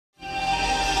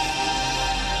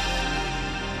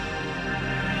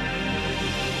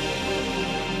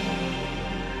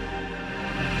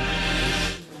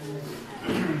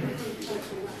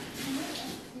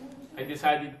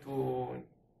decided to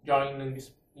join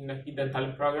in the hidden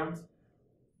talent programs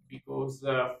because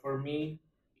for me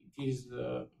it is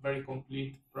a very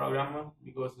complete program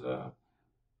because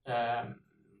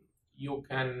you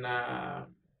can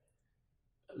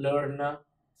learn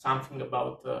something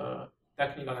about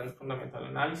technical and fundamental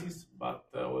analysis, but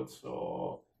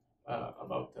also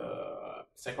about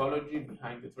psychology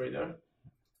behind the trader.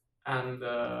 And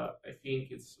I think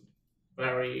it's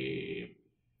very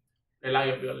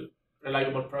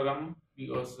reliable program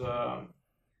because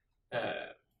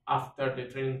after the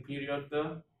training period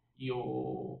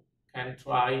you can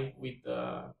try with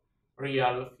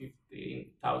real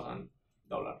 $15,000.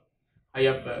 I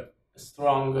have a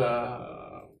strong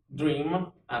dream,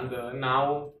 and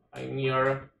now I'm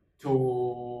here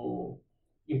to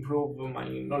improve my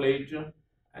knowledge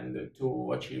and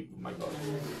to achieve my goal.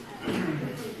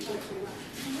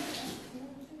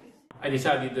 I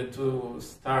decided to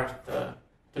start to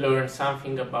learn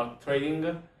something about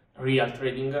trading, real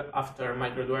trading, after my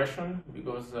graduation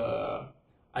because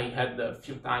I had a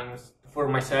few times for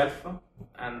myself,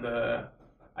 and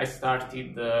I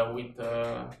started with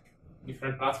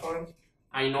different platforms.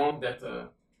 I know that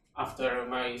after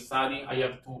my study I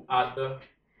have to add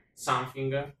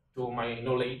something to my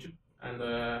knowledge, and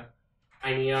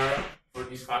I'm here for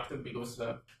this factor because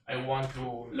I want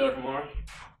to learn more.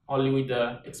 Only with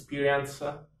the experience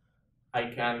I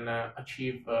can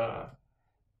achieve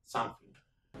something.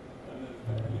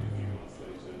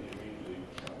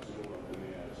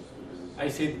 I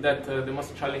said that the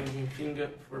most challenging thing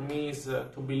for me is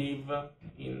to believe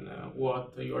in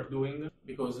what you are doing,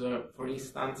 because for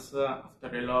instance,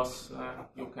 after a loss,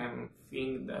 you can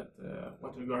think that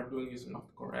what you are doing is not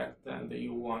correct and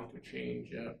you want to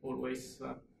change always.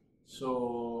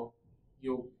 So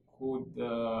you could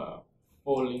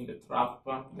fall in the trap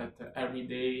that every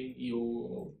day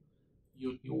you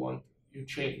want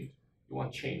change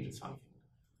something.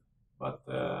 But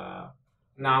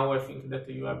now I think that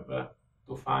you have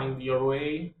to find your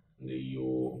way,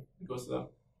 because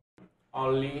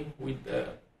only with a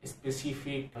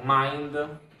specific mind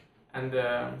and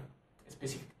a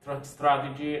specific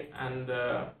strategy and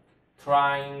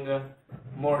trying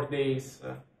more days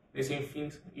the same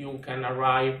things, you can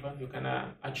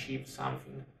achieve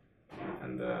something.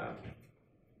 And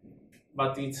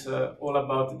but it's all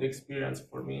about the experience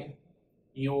for me.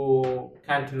 You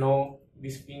can't know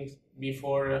these things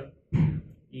before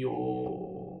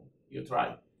you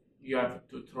try. You have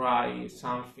to try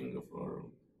something for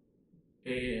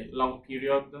a long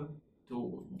period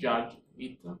to judge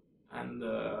it, and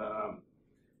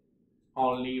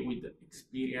only with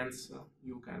experience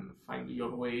you can find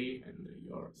your way and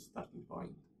your starting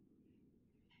point.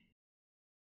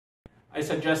 I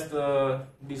suggest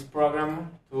this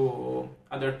program to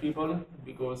other people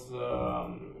because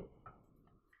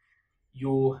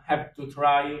you have to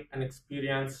try and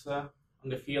experience on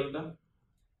the field,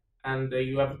 and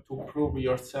you have to prove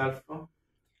yourself,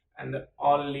 and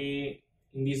only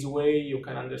in this way you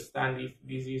can understand if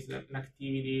this is an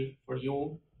activity for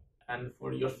you and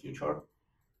for your future.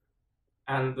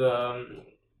 And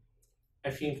I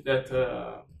think that,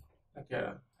 like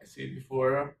I said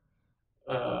before,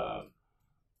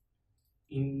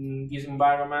 in this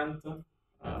environment,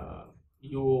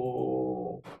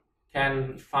 you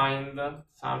can find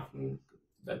something